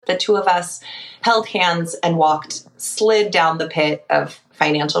the two of us held hands and slid down the pit of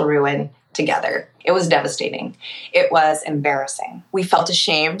financial ruin together. It was devastating. It was embarrassing. We felt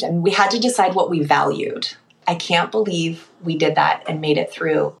ashamed and we had to decide what we valued. I can't believe we did that and made it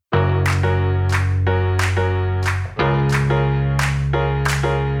through.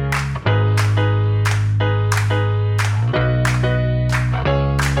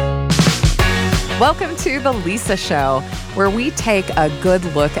 Welcome to The Lisa Show, where we take a good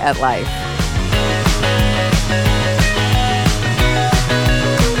look at life.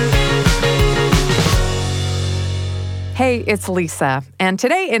 Hey, it's Lisa, and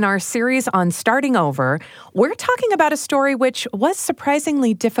today in our series on starting over, we're talking about a story which was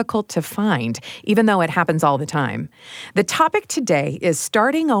surprisingly difficult to find, even though it happens all the time. The topic today is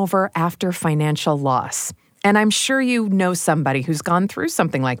starting over after financial loss. And I'm sure you know somebody who's gone through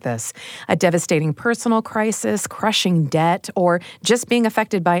something like this, a devastating personal crisis, crushing debt, or just being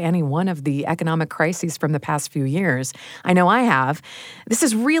affected by any one of the economic crises from the past few years. I know I have. This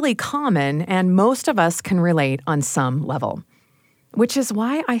is really common, and most of us can relate on some level. Which is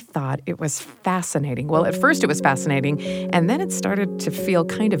why I thought it was fascinating. Well, at first it was fascinating, and then it started to feel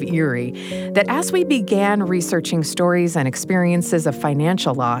kind of eerie that as we began researching stories and experiences of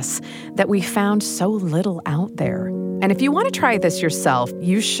financial loss, that we found so little out there. And if you want to try this yourself,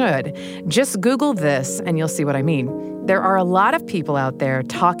 you should. Just Google this and you'll see what I mean. There are a lot of people out there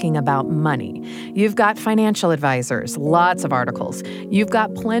talking about money. You've got financial advisors, lots of articles. You've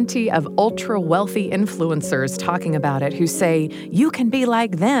got plenty of ultra-wealthy influencers talking about it who say you can be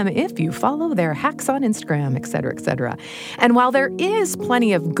like them if you follow their hacks on Instagram, et cetera, et cetera. And while there is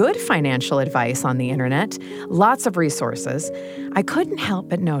plenty of good financial advice on the internet, lots of resources, I couldn't help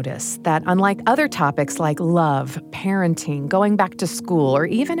but notice that unlike other topics like love, parenting, going back to school, or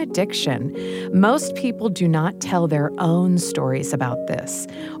even addiction, most people do not tell their own stories about this.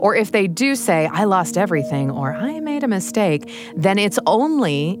 Or if they do say, I lost everything, or I made a mistake, then it's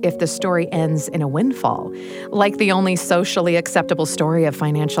only if the story ends in a windfall. Like the only socially acceptable story of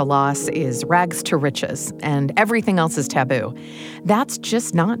financial loss is rags to riches, and everything else is taboo. That's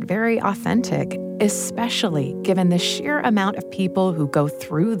just not very authentic, especially given the sheer amount of people who go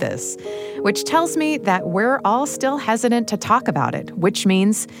through this, which tells me that we're all still hesitant to talk about it, which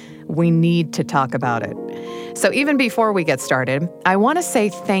means we need to talk about it. So even before we get started, I want to say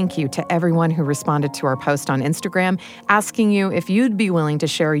thank you to everyone who responded to our post on Instagram, asking you if you'd be willing to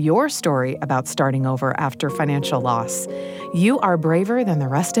share your story about starting over after financial loss. You are braver than the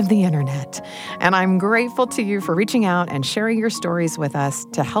rest of the internet, and I'm grateful to you for reaching out and sharing your stories with us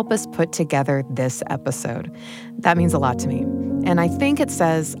to help us put together this episode. That means a lot to me, and I think it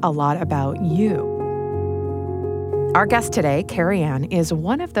says a lot about you. Our guest today, KariAnn, is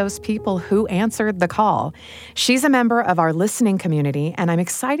one of those people who answered the call. She's a member of our listening community, and I'm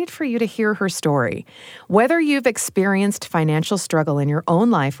excited for you to hear her story. Whether you've experienced financial struggle in your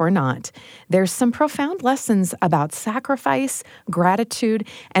own life or not, there's some profound lessons about sacrifice, gratitude,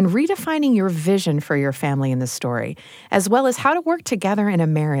 and redefining your vision for your family in this story, as well as how to work together in a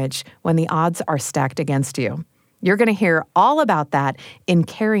marriage when the odds are stacked against you. You're going to hear all about that in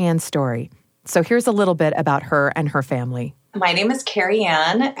KariAnn's story. So here's a little bit about her and her family. My name is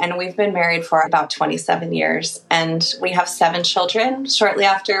KariAnn, and we've been married for about 27 years, and we have 7 children. Shortly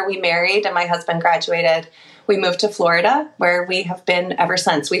after we married and my husband graduated, we moved to Florida, where we have been ever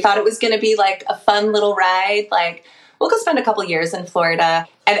since. We thought it was going to be like a fun little ride, like we'll go spend a couple years in Florida.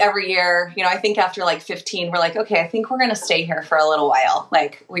 And every year, I think after like 15, we're like, okay, I think we're going to stay here for a little while.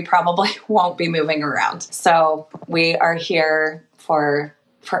 Like we probably won't be moving around. So we are here for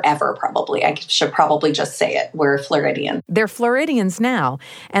forever, probably. I should probably just say it. We're Floridian. They're Floridians now,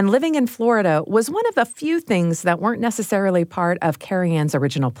 and living in Florida was one of a few things that weren't necessarily part of KariAnn's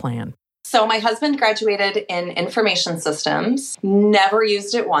original plan. So my husband graduated in information systems, never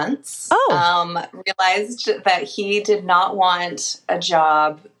used it once. Realized that he did not want a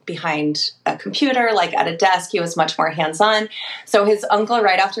job behind a computer, like at a desk. He was much more hands-on. So his uncle,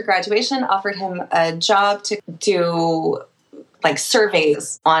 right after graduation, offered him a job to do like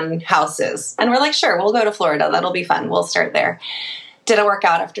surveys on houses. And we're like, sure, we'll go to Florida. That'll be fun. We'll start there. Didn't work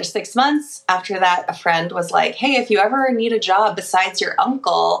out after 6 months. After that, a friend was like, hey, if you ever need a job besides your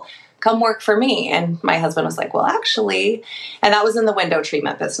uncle, come work for me. And my husband was like, well, actually, and that was in the window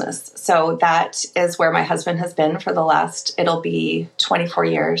treatment business. So that is where my husband has been for the last, it'll be 24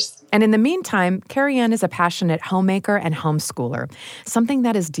 years. And in the meantime, KariAnn is a passionate homemaker and homeschooler, something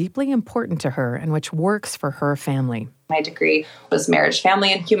that is deeply important to her and which works for her family. My degree was marriage,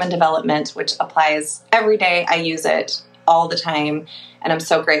 family, and human development, which applies every day. I use it all the time. And I'm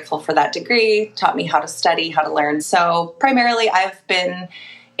so grateful for that degree. Taught me how to study, how to learn. So primarily I've been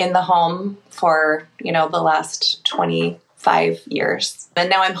in the home for, the last 25 years. And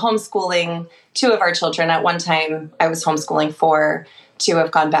now I'm homeschooling 2 of our children. At one time, I was homeschooling 4. 2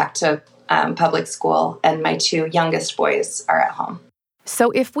 have gone back to public school, and my 2 youngest boys are at home.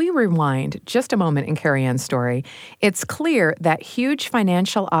 So if we rewind just a moment in KariAnn's story, it's clear that huge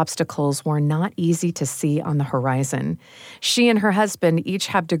financial obstacles were not easy to see on the horizon. She and her husband each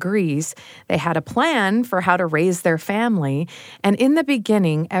have degrees. They had a plan for how to raise their family, and in the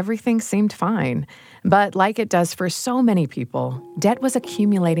beginning, everything seemed fine. But like it does for so many people, debt was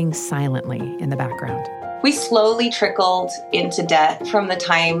accumulating silently in the background. We slowly trickled into debt from the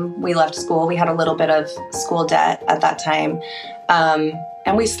time we left school. We had a little bit of school debt at that time.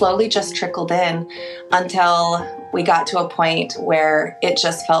 And we slowly just trickled in until we got to a point where it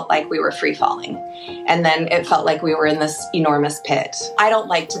just felt like we were free falling. And then it felt like we were in this enormous pit. I don't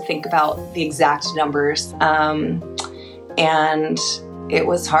like to think about the exact numbers. And it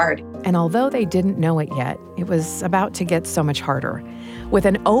was hard. And although they didn't know it yet, it was about to get so much harder. With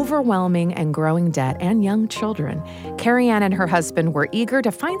an overwhelming and growing debt and young children, KariAnn and her husband were eager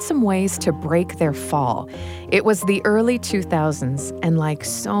to find some ways to break their fall. It was the early 2000s, and like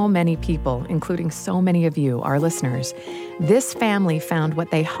so many people, including so many of you, our listeners, this family found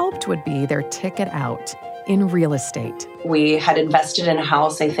what they hoped would be their ticket out in real estate. We had invested in a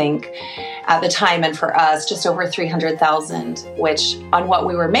house, I think, at the time, and for us, just over $300,000, which on what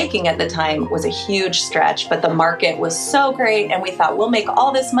we were making at the time was a huge stretch, but the market was so great, and we thought, we'll make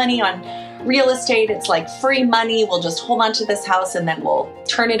all this money on real estate. It's like free money. We'll just hold on to this house, and then we'll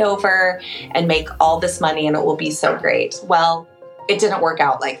turn it over and make all this money, and it will be so great. Well, it didn't work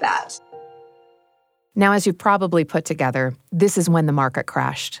out like that. Now, as you probably put together, this is when the market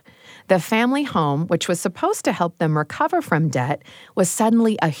crashed. The family home, which was supposed to help them recover from debt, was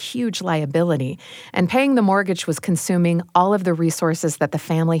suddenly a huge liability, and paying the mortgage was consuming all of the resources that the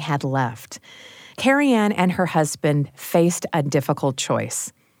family had left. KariAnn and her husband faced a difficult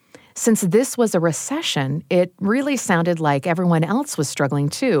choice. Since this was a recession, it really sounded like everyone else was struggling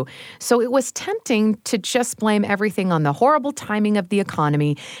too. So it was tempting to just blame everything on the horrible timing of the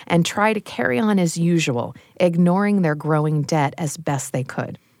economy and try to carry on as usual, ignoring their growing debt as best they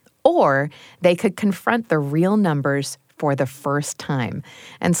could. Or they could confront the real numbers for the first time.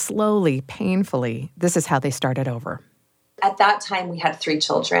 And slowly, painfully, this is how they started over. At that time, we had 3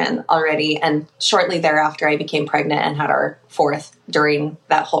 children already, and shortly thereafter, I became pregnant and had our 4th during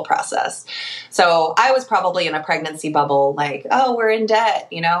that whole process. So I was probably in a pregnancy bubble, like, oh, we're in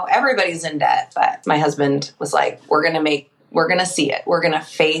debt, everybody's in debt. But my husband was like, we're going to see it. We're going to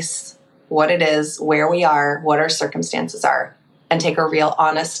face what it is, where we are, what our circumstances are, and take a real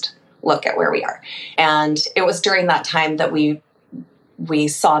honest look at where we are. And it was during that time that we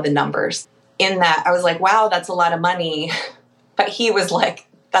saw the numbers. In that, I was like, wow, that's a lot of money. But he was like,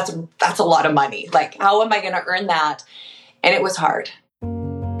 that's a lot of money. Like, how am I going to earn that? And it was hard.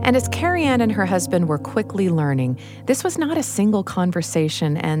 And as KariAnn and her husband were quickly learning, this was not a single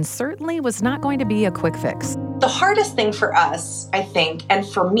conversation and certainly was not going to be a quick fix. The hardest thing for us, I think, and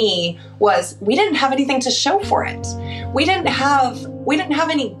for me, was we didn't have anything to show for it. We didn't have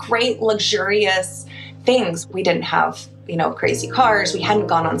any great luxurious things. We didn't have, crazy cars. We hadn't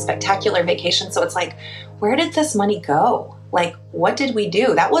gone on spectacular vacations. So it's like, where did this money go? Like, what did we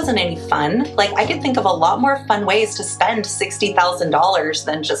do? That wasn't any fun. Like, I could think of a lot more fun ways to spend $60,000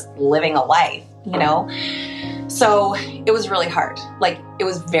 than just living a life, So it was really hard. Like, it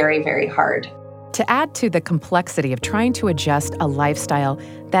was very, very hard. To add to the complexity of trying to adjust a lifestyle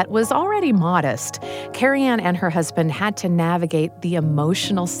that was already modest, KariAnn and her husband had to navigate the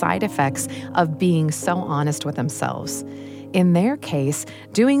emotional side effects of being so honest with themselves. In their case,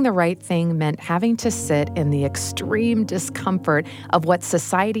 doing the right thing meant having to sit in the extreme discomfort of what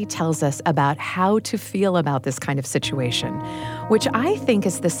society tells us about how to feel about this kind of situation, which I think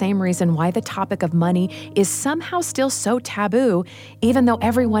is the same reason why the topic of money is somehow still so taboo, even though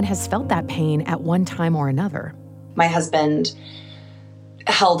everyone has felt that pain at one time or another. My husband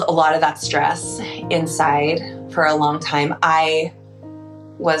held a lot of that stress inside for a long time. I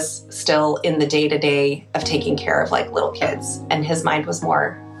was still in the day-to-day of taking care of little kids, and his mind was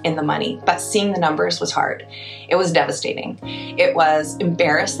more in the money. But seeing the numbers was hard. It was devastating. It was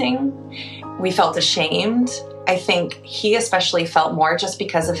embarrassing. We felt ashamed. I think he especially felt more just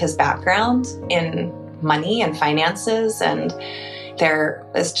because of his background in money and finances, and there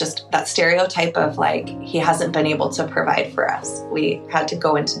is just that stereotype of he hasn't been able to provide for us. We had to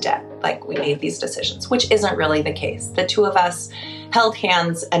go into debt. We made these decisions, which isn't really the case. The 2 of us held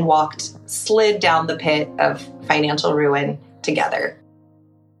hands and slid down the pit of financial ruin together.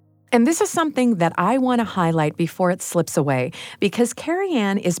 And this is something that I want to highlight before it slips away, because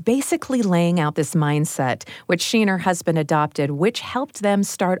KariAnn is basically laying out this mindset, which she and her husband adopted, which helped them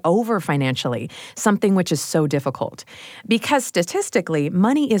start over financially, something which is so difficult. Because statistically,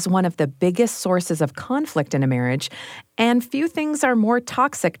 money is one of the biggest sources of conflict in a marriage, and few things are more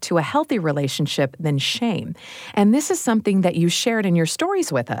toxic to a healthy relationship than shame. And this is something that you shared in your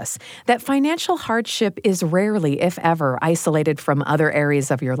stories with us, that financial hardship is rarely, if ever, isolated from other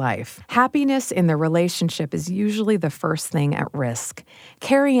areas of your life. Happiness in the relationship is usually the first thing at risk.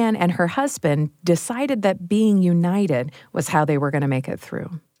 KariAnn and her husband decided that being united was how they were going to make it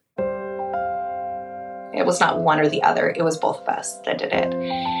through. It was not one or the other. It was both of us that did it.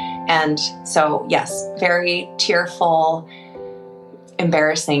 And so, yes, very tearful,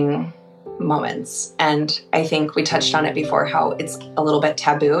 embarrassing moments. And I think we touched on it before, how it's a little bit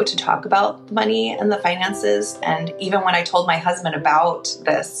taboo to talk about money and the finances. And even when I told my husband about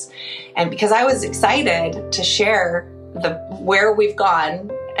this, and because I was excited to share where we've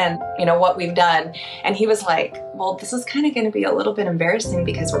gone and what we've done, and he was like, well, this is kind of going to be a little bit embarrassing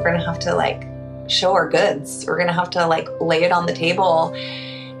because we're going to have to show our goods. We're going to have to lay it on the table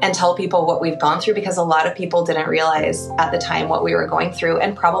and tell people what we've gone through, because a lot of people didn't realize at the time what we were going through,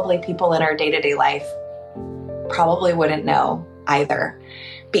 and probably people in our day-to-day life probably wouldn't know either,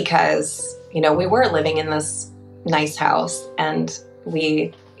 because we were living in this nice house and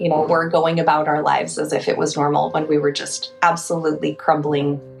we were going about our lives as if it was normal when we were just absolutely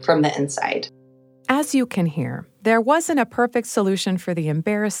crumbling from the inside. As you can hear, there wasn't a perfect solution for the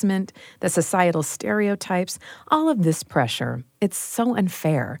embarrassment, the societal stereotypes, all of this pressure. It's so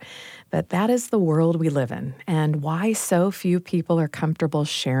unfair. But that is the world we live in, and why so few people are comfortable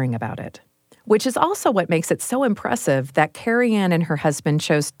sharing about it. Which is also what makes it so impressive that KariAnn and her husband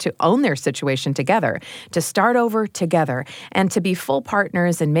chose to own their situation together, to start over together, and to be full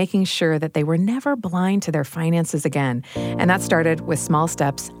partners in making sure that they were never blind to their finances again. And that started with small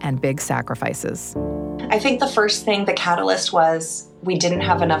steps and big sacrifices. I think the first thing, the catalyst, was we didn't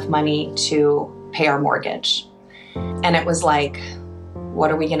have enough money to pay our mortgage. And it was like, what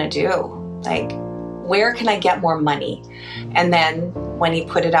are we going to do? Where can I get more money? And then when he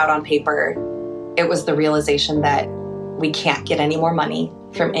put it out on paper, it was the realization that we can't get any more money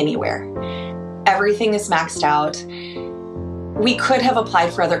from anywhere. Everything is maxed out. We could have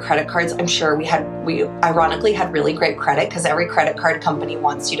applied for other credit cards. I'm sure we ironically had really great credit, because every credit card company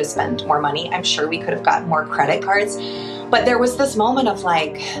wants you to spend more money. I'm sure we could have gotten more credit cards. But there was this moment of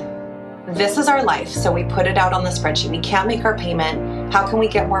this is our life. So we put it out on the spreadsheet. We can't make our payment. How can we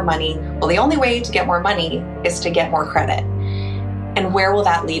get more money? Well, the only way to get more money is to get more credit. And where will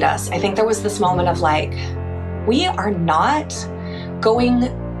that lead us? I think there was this moment of we are not going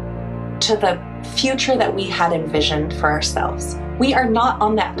to the future that we had envisioned for ourselves. We are not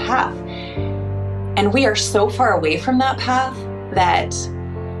on that path. And we are so far away from that path that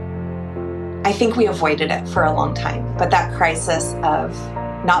I think we avoided it for a long time. But that crisis of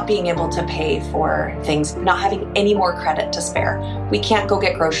not being able to pay for things, not having any more credit to spare. We can't go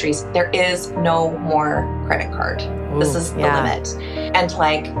get groceries. There is no more credit card. Ooh, this is the limit. And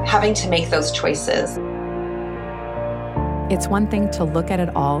having to make those choices. It's one thing to look at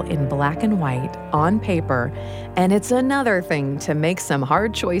it all in black and white on paper, and it's another thing to make some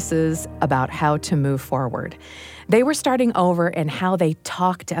hard choices about how to move forward. They were starting over in how they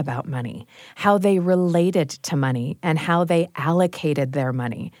talked about money, how they related to money, and how they allocated their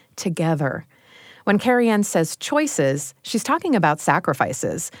money together. When KariAnn says choices, she's talking about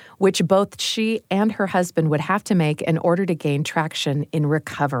sacrifices, which both she and her husband would have to make in order to gain traction in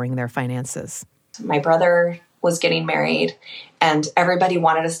recovering their finances. My brother was getting married and everybody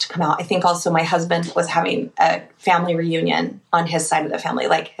wanted us to come out. I think also my husband was having a family reunion on his side of the family.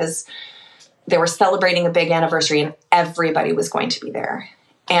 They were celebrating a big anniversary and everybody was going to be there.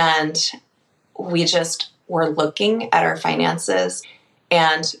 And we just were looking at our finances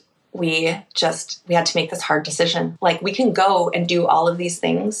and we had to make this hard decision. We can go and do all of these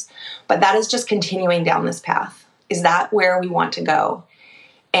things, but that is just continuing down this path. Is that where we want to go?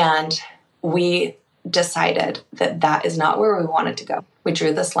 And we decided that that is not where we wanted to go. We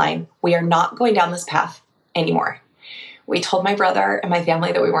drew this line. We are not going down this path anymore. We told my brother and my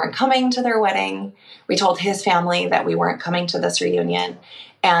family that we weren't coming to their wedding. We told his family that we weren't coming to this reunion.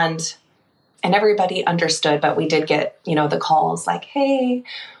 And everybody understood, but we did get, the calls hey,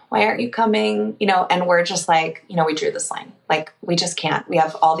 why aren't you coming? And we're just we drew this line. We just can't. We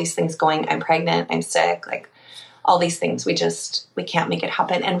have all these things going. I'm pregnant. I'm sick. All these things. We can't make it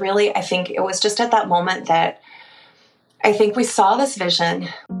happen. And really, I think it was just at that moment that I think we saw this vision.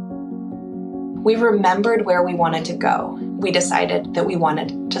 We remembered where we wanted to go. we decided that we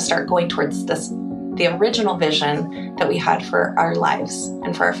wanted to start going towards the original vision that we had for our lives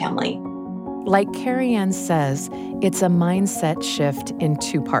and for our family. Like KariAnn says, it's a mindset shift in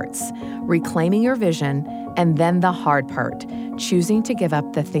two parts: reclaiming your vision, and then the hard part, choosing to give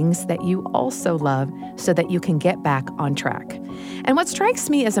up the things that you also love so that you can get back on track. And what strikes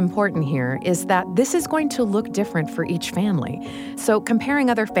me as important here is that this is going to look different for each family. So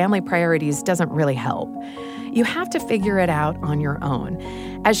comparing other family priorities doesn't really help. You have to figure it out on your own.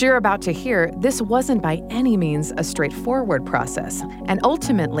 As you're about to hear, this wasn't by any means a straightforward process. And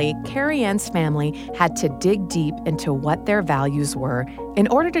ultimately, KariAnn's family had to dig deep into what their values were in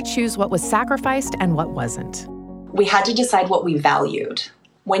order to choose what was sacrificed and what wasn't. We had to decide what we valued.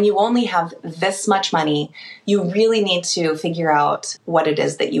 When you only have this much money, you really need to figure out what it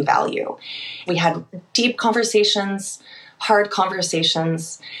is that you value. We had deep conversations, hard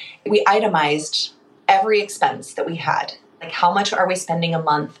conversations. We itemized every expense that we had. Like, how much are we spending a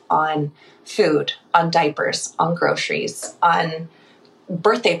month on food, on diapers, on groceries, on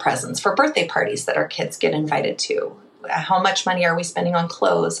birthday presents for birthday parties that our kids get invited to? How much money are we spending on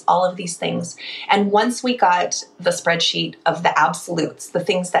clothes? All of these things. And once we got the spreadsheet of the absolutes, the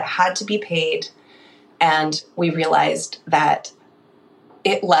things that had to be paid, and we realized that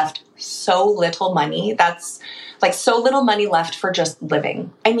it left so little money. That's like so little money left for just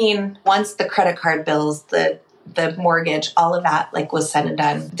living. I mean, once the credit card bills, the mortgage, all of that was said and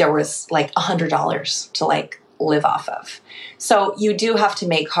done, there was $100 to live off of. So you do have to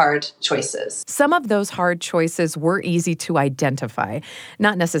make hard choices. Some of those hard choices were easy to identify,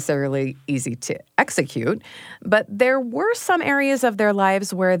 not necessarily easy to execute, but there were some areas of their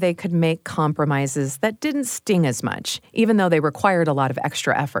lives where they could make compromises that didn't sting as much, even though they required a lot of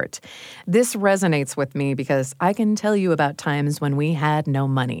extra effort. This resonates with me because I can tell you about times when we had no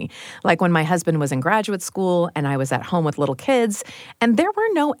money, like when my husband was in graduate school and I was at home with little kids, and there were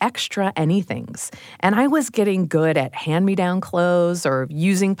no extra anythings. And I was getting good at hand-me-down clothes or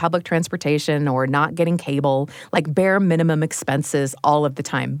using public transportation or not getting cable, like bare minimum expenses all of the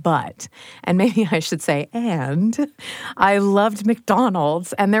time. But, and maybe I should say, and I loved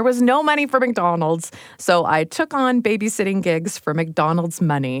McDonald's and there was no money for McDonald's. So I took on babysitting gigs for McDonald's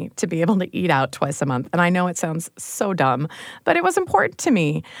money to be able to eat out twice a month. And I know it sounds so dumb, but it was important to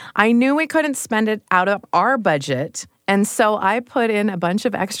me. I knew we couldn't spend it out of our budget. And so I put in a bunch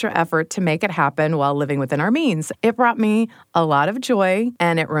of extra effort to make it happen while living within our means. It brought me a lot of joy,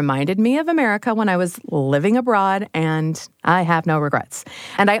 and it reminded me of America when I was living abroad, and I have no regrets.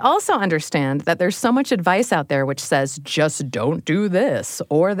 And I also understand that there's so much advice out there which says, just don't do this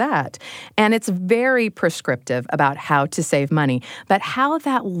or that. And it's very prescriptive about how to save money. But how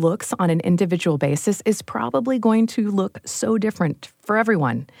that looks on an individual basis is probably going to look so different for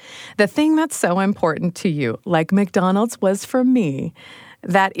everyone. The thing that's so important to you, like McDonald's was for me,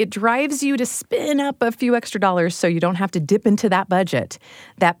 that it drives you to spin up a few extra dollars so you don't have to dip into that budget.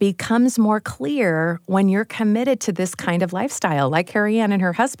 That becomes more clear when you're committed to this kind of lifestyle, like KariAnn and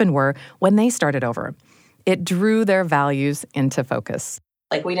her husband were when they started over. It drew their values into focus.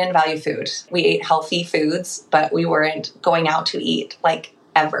 We didn't value food. We ate healthy foods, but we weren't going out to eat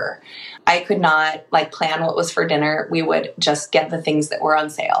ever. I could not plan what was for dinner. We would just get the things that were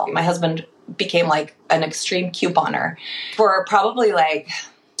on sale. My husband became an extreme couponer for probably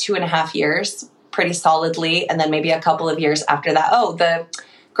 2.5 years, pretty solidly. And then maybe a couple of years after that, the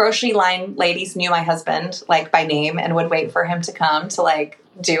grocery line ladies knew my husband by name and would wait for him to come to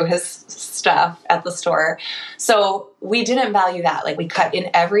do his stuff at the store. So we didn't value that. We cut in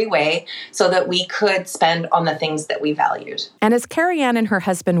every way so that we could spend on the things that we valued. And as KariAnn and her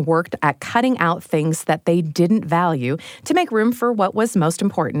husband worked at cutting out things that they didn't value to make room for what was most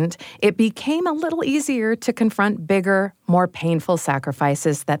important, it became a little easier to confront bigger, more painful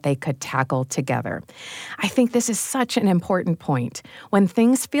sacrifices that they could tackle together. I think this is such an important point. When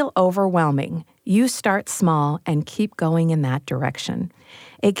things feel overwhelming, you start small and keep going in that direction.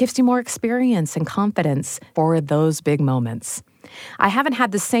 It gives you more experience and confidence for those big moments. I haven't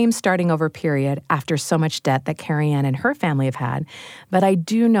had the same starting over period after so much debt that KariAnn and her family have had, but I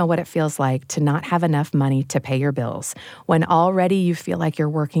do know what it feels like to not have enough money to pay your bills when already you feel like you're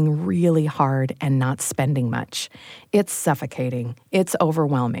working really hard and not spending much. It's suffocating. It's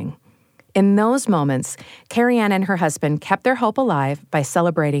overwhelming. In those moments, KariAnn and her husband kept their hope alive by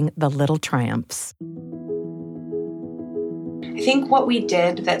celebrating the little triumphs. I think what we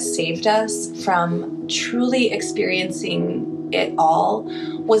did that saved us from truly experiencing it all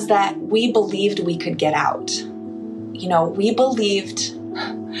was that we believed we could get out. We believed,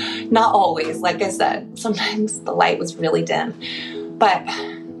 not always, like I said, sometimes the light was really dim, but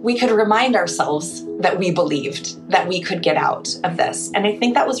we could remind ourselves that we believed that we could get out of this. And I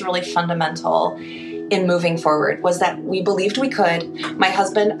think that was really fundamental in moving forward, was that we believed we could. My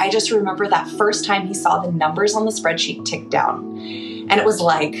husband, I just remember that first time he saw the numbers on the spreadsheet tick down. And it was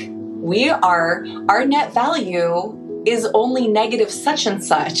like, our net value is only negative such and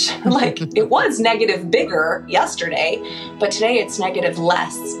such. Like, it was negative bigger yesterday, but today it's negative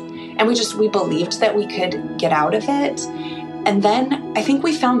less. And we believed that we could get out of it. And then I think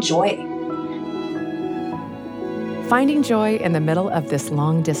we found joy. Finding joy in the middle of this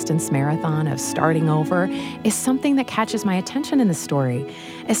long-distance marathon of starting over is something that catches my attention in the story,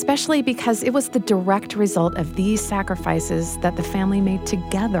 especially because it was the direct result of these sacrifices that the family made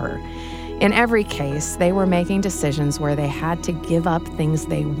together. In every case, they were making decisions where they had to give up things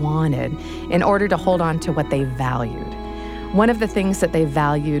they wanted in order to hold on to what they valued. One of the things that they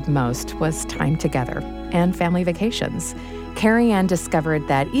valued most was time together and family vacations. KariAnn discovered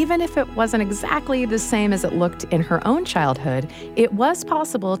that even if it wasn't exactly the same as it looked in her own childhood, it was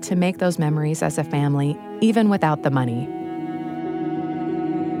possible to make those memories as a family, even without the money.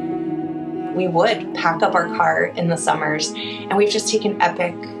 We would pack up our car in the summers, and we've just taken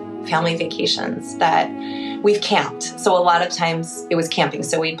epic family vacations that we've camped. So a lot of times it was camping.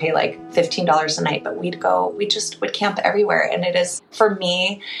 So we'd pay like $15 a night, but we just would camp everywhere. And it is, for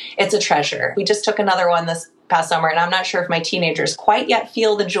me, it's a treasure. We just took another one this past summer, and I'm not sure if my teenagers quite yet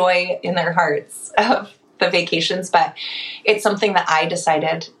feel the joy in their hearts of the vacations, but it's something that I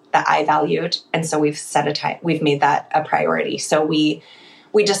decided that I valued. And so we've made that a priority. So we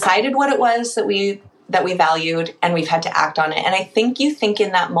decided what it was that we valued, and we've had to act on it. And I think you think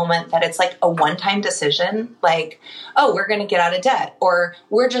in that moment that it's like a one-time decision, like, oh, we're going to get out of debt, or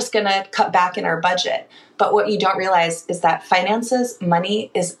we're just going to cut back in our budget. But what you don't realize is that finances,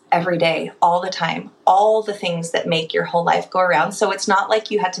 money is every day, all the time, all the things that make your whole life go around. So it's not like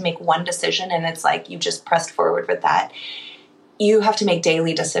you had to make one decision and it's like you just pressed forward with that. You have to make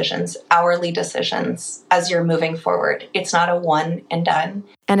daily decisions, hourly decisions as you're moving forward. It's not a one and done.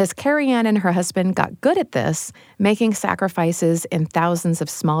 And as KariAnn and her husband got good at this, making sacrifices in thousands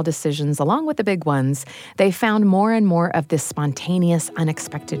of small decisions along with the big ones, they found more and more of this spontaneous,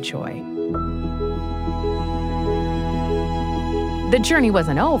 unexpected joy. The journey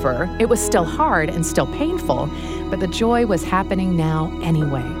wasn't over. It was still hard and still painful, but the joy was happening now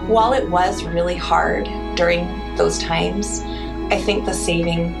anyway. While it was really hard during those times, I think the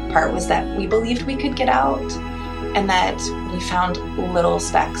saving part was that we believed we could get out, and that we found little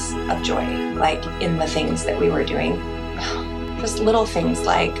specks of joy, like in the things that we were doing. Just little things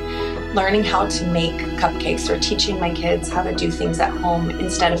like learning how to make cupcakes or teaching my kids how to do things at home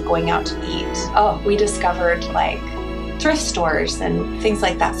instead of going out to eat. Oh, we discovered like thrift stores and things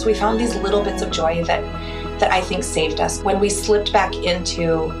like that. So we found these little bits of joy that I think saved us. When we slipped back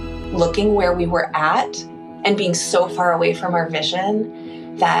into looking where we were at and being so far away from our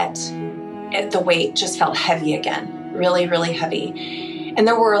vision that the weight just felt heavy again, really, really heavy. And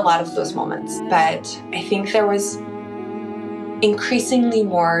there were a lot of those moments, but I think there was increasingly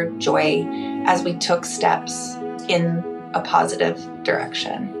more joy as we took steps in a positive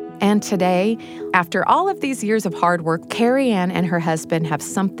direction. And today, after all of these years of hard work, KariAnn and her husband have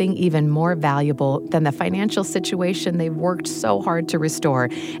something even more valuable than the financial situation they've worked so hard to restore.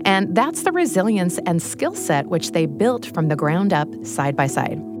 And that's the resilience and skill set which they built from the ground up, side by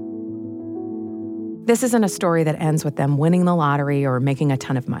side. This isn't a story that ends with them winning the lottery or making a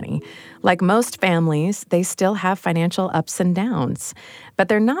ton of money. Like most families, they still have financial ups and downs. But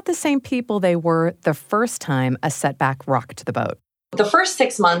they're not the same people they were the first time a setback rocked the boat. The first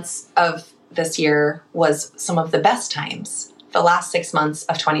 6 months of this year was some of the best times. The last 6 months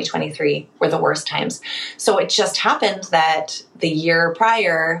of 2023 were the worst times. So it just happened that the year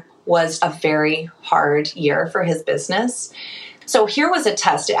prior was a very hard year for his business. So here was a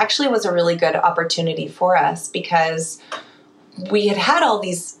test. It actually was a really good opportunity for us because we had had all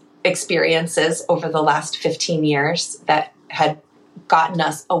these experiences over the last 15 years that had gotten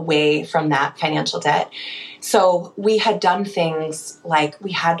us away from that financial debt. So we had done things like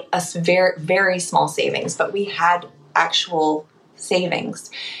we had a very, very small savings, but we had actual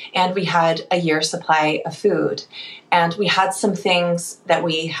savings, and we had a year's supply of food, and we had some things that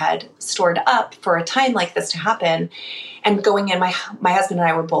we had stored up for a time like this to happen. And going in, my husband and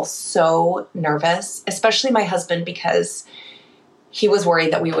I were both so nervous, especially my husband, because he was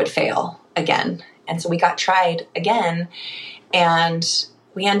worried that we would fail again. And so we got tried again, and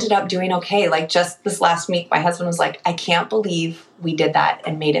we ended up doing okay. Like just this last week, my husband was like, I can't believe we did that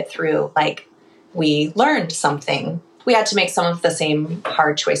and made it through. Like we learned something we had to make some of the same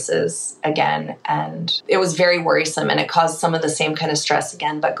hard choices again. And it was very worrisome and it caused some of the same kind of stress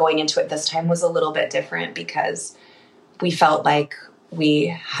again. But going into it this time was a little bit different because we felt like we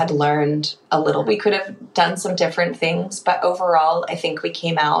had learned a little. We could have done some different things, but overall, I think we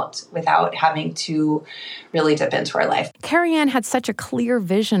came out without having to really dip into our life. KariAnn had such a clear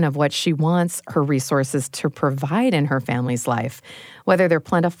vision of what she wants her resources to provide in her family's life, whether they're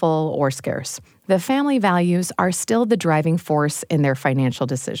plentiful or scarce. The family values are still the driving force in their financial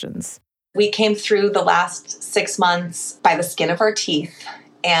decisions. We came through the last 6 months by the skin of our teeth,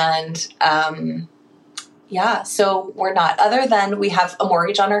 and so we're not, other than we have a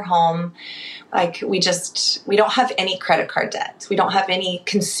mortgage on our home. Like we don't have any credit card debt. We don't have any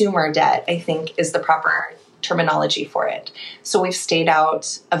consumer debt, I think is the proper terminology for it. So we've stayed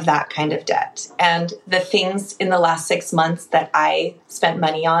out of that kind of debt. And the things in the last 6 months that I spent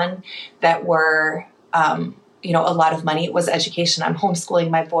money on that were, a lot of money was education. I'm homeschooling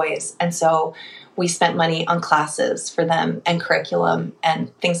my boys. And so we spent money on classes for them and curriculum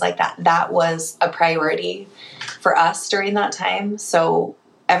and things like that. That was a priority for us during that time. So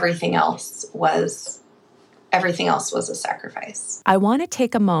everything else was a sacrifice. I want to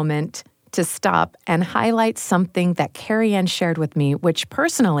take a moment to stop and highlight something that KariAnn shared with me, which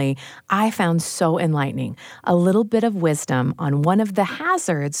personally I found so enlightening. A little bit of wisdom on one of the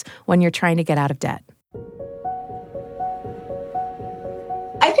hazards when you're trying to get out of debt.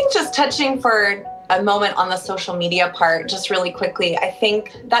 I think just touching for a moment on the social media part, just really quickly, I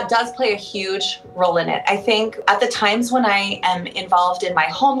think that does play a huge role in it. I think at the times when I am involved in my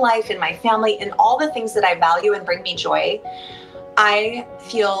home life, in my family, in all the things that I value and bring me joy, I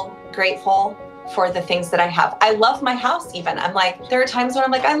feel grateful for the things that I have. I love my house even. There are times when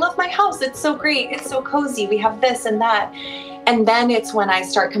I'm like, I love my house. It's so great. It's so cozy. We have this and that. And then it's when I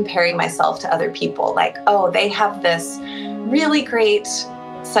start comparing myself to other people, like, oh, they have this really great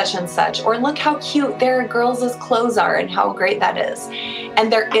such and such, or look how cute their girls' clothes are and how great that is.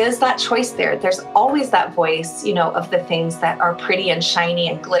 And there is that choice there. There's always that voice, of the things that are pretty and shiny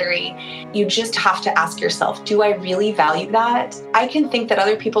and glittery. You just have to ask yourself, do I really value that? I can think that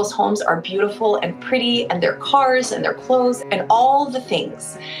other people's homes are beautiful and pretty, and their cars and their clothes and all the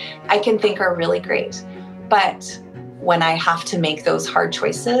things I can think are really great. But when I have to make those hard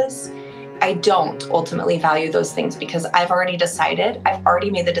choices, I don't ultimately value those things because I've already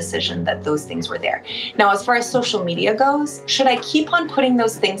made the decision that those things were there. Now, as far as social media goes, should I keep on putting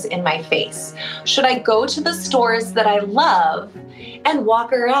those things in my face? Should I go to the stores that I love and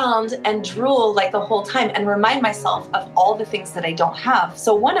walk around and drool like the whole time and remind myself of all the things that I don't have?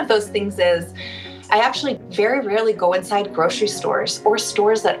 So one of those things is I actually very rarely go inside grocery stores or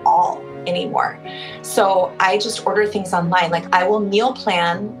stores at all anymore. So I just order things online. Like I will meal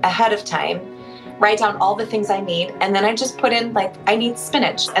plan ahead of time, write down all the things I need, and then I just put in I need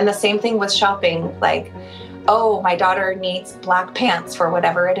spinach. And the same thing with shopping, oh, my daughter needs black pants for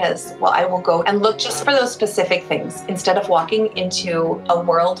whatever it is. Well, I will go and look just for those specific things instead of walking into a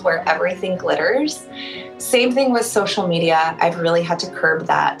world where everything glitters. Same thing with social media. I've really had to curb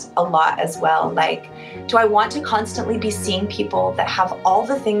that a lot as well. Do I want to constantly be seeing people that have all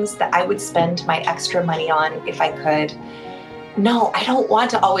the things that I would spend my extra money on if I could? No, I don't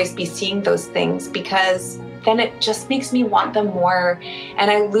want to always be seeing those things because then it just makes me want them more and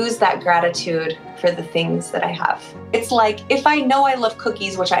I lose that gratitude for the things that I have. It's like if I know I love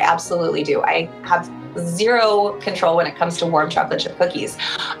cookies, which I absolutely do, I have zero control when it comes to warm chocolate chip cookies.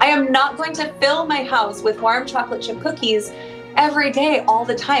 I am not going to fill my house with warm chocolate chip cookies every day, all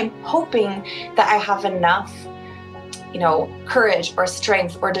the time, hoping that I have enough, courage or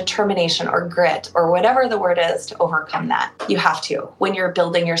strength or determination or grit or whatever the word is to overcome that. You have to. When you're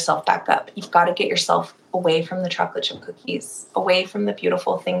building yourself back up, you've got to get yourself away from the chocolate chip cookies, away from the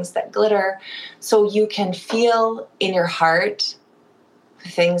beautiful things that glitter, so you can feel in your heart the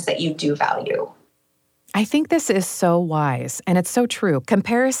things that you do value. I think this is so wise, and it's so true.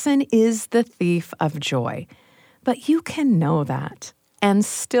 Comparison is the thief of joy. But you can know that and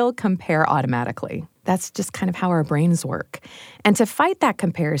still compare automatically. That's just kind of how our brains work. And to fight that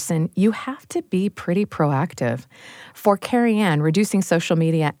comparison, you have to be pretty proactive. For KariAnn, reducing social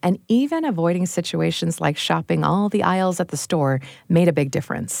media and even avoiding situations like shopping all the aisles at the store made a big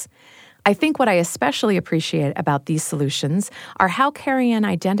difference. I think what I especially appreciate about these solutions are how KariAnn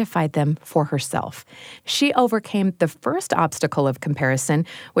identified them for herself. She overcame the first obstacle of comparison,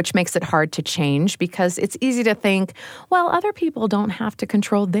 which makes it hard to change because it's easy to think, well, other people don't have to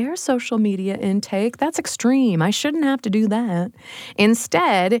control their social media intake. That's extreme. I shouldn't have to do that.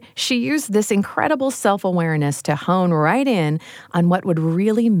 Instead, she used this incredible self-awareness to hone right in on what would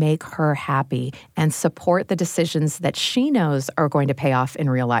really make her happy and support the decisions that she knows are going to pay off in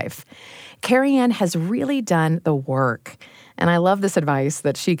real life. KariAnn has really done the work. And I love this advice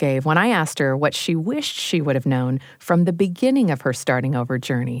that she gave when I asked her what she wished she would have known from the beginning of her starting over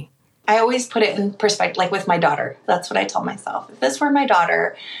journey. I always put it in perspective, like with my daughter. That's what I tell myself. If this were my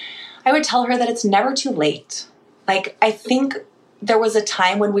daughter, I would tell her that it's never too late. Like, I think there was a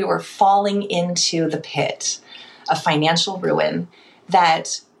time when we were falling into the pit of financial ruin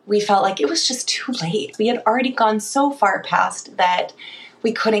that we felt like it was just too late. We had already gone so far past that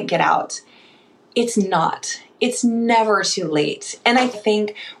we couldn't get out. It's not. It's never too late. And I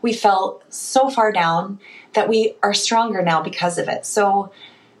think we felt so far down that we are stronger now because of it. So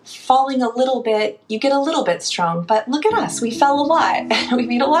falling a little bit, you get a little bit strong, but look at us. We fell a lot. We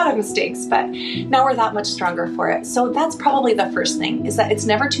made a lot of mistakes, but now we're that much stronger for it. So that's probably the first thing, is that it's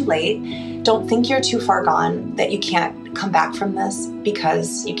never too late. Don't think you're too far gone, that you can't come back from this,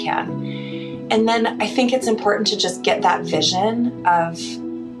 because you can. And then I think it's important to just get that vision of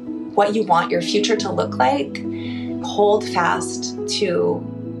what you want your future to look like. Hold fast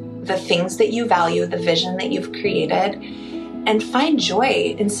to the things that you value, the vision that you've created, and find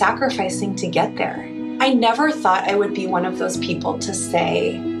joy in sacrificing to get there. I never thought I would be one of those people to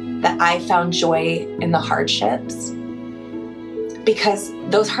say that I found joy in the hardships, because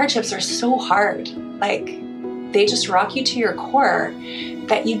those hardships are so hard. Like, they just rock you to your core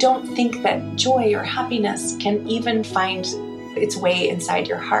that you don't think that joy or happiness can even find its way inside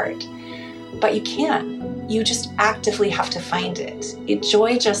your heart. But you can. You just actively have to find it.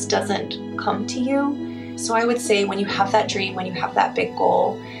 Joy just doesn't come to you. So I would say, when you have that dream, when you have that big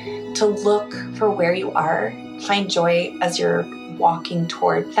goal, to look for where you are, find joy as you're walking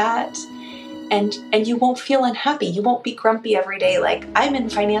toward that. And you won't feel unhappy. You won't be grumpy every day like, I'm in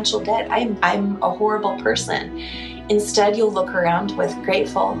financial debt. I'm a horrible person. Instead, you'll look around with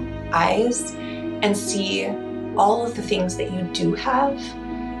grateful eyes and see all of the things that you do have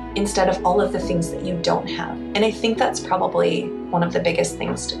instead of all of the things that you don't have. And I think that's probably one of the biggest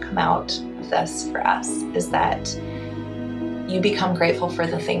things to come out of this for us, is that you become grateful for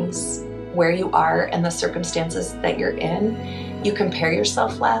the things where you are and the circumstances that you're in. You compare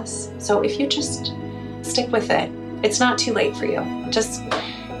yourself less. So if you just stick with it, it's not too late for you. Just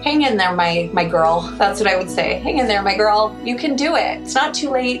hang in there, my girl. That's what I would say. Hang in there, my girl. You can do it. It's not too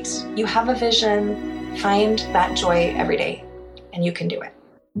late. You have a vision. Find that joy every day, and you can do it.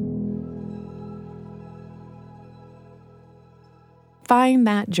 Find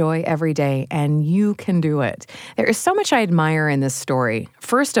that joy every day, and you can do it. There is so much I admire in this story.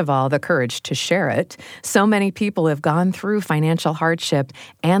 First of all, the courage to share it. So many people have gone through financial hardship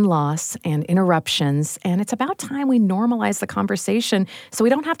and loss and interruptions, and it's about time we normalize the conversation so we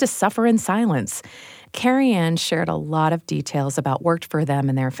don't have to suffer in silence. KariAnn shared a lot of details about what worked for them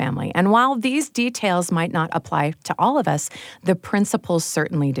and their family. And while these details might not apply to all of us, the principles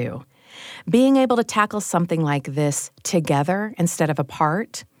certainly do. Being able to tackle something like this together instead of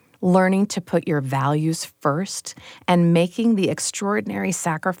apart, learning to put your values first, and making the extraordinary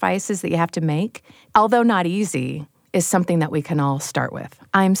sacrifices that you have to make, although not easy, is something that we can all start with.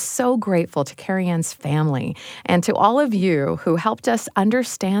 I'm so grateful to KariAnn's family and to all of you who helped us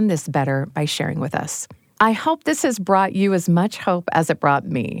understand this better by sharing with us. I hope this has brought you as much hope as it brought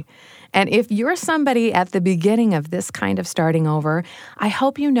me. And if you're somebody at the beginning of this kind of starting over, I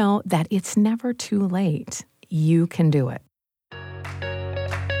hope you know that it's never too late. You can do it.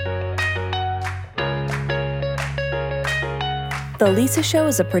 The Lisa Show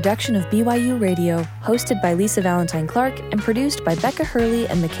is a production of BYU Radio, hosted by Lisa Valentine Clark and produced by Becca Hurley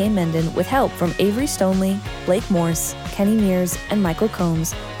and McKay Menden, with help from Avery Stoneley, Blake Morse, Kenny Mears, and Michael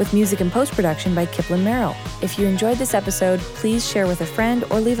Combs, with music and post-production by Kiplin Merrill. If you enjoyed this episode, please share with a friend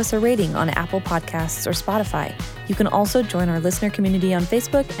or leave us a rating on Apple Podcasts or Spotify. You can also join our listener community on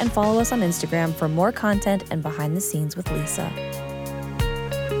Facebook and follow us on Instagram for more content and behind the scenes with Lisa.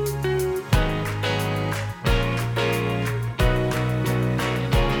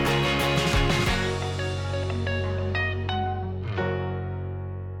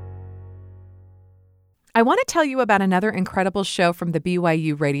 I I want to tell you about another incredible show from the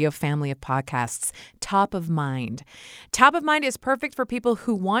BYU Radio family of podcasts, Top of Mind. Top of Mind is perfect for people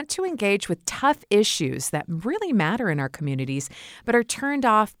who want to engage with tough issues that really matter in our communities, but are turned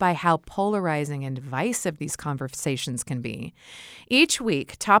off by how polarizing and divisive these conversations can be. Each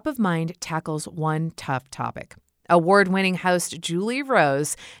week, Top of Mind tackles one tough topic. Award-winning host Julie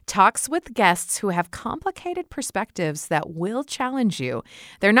Rose talks with guests who have complicated perspectives that will challenge you.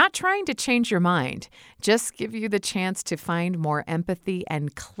 They're not trying to change your mind, just give you the chance to find more empathy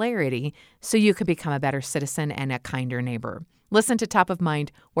and clarity so you can become a better citizen and a kinder neighbor. Listen to Top of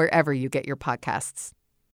Mind wherever you get your podcasts.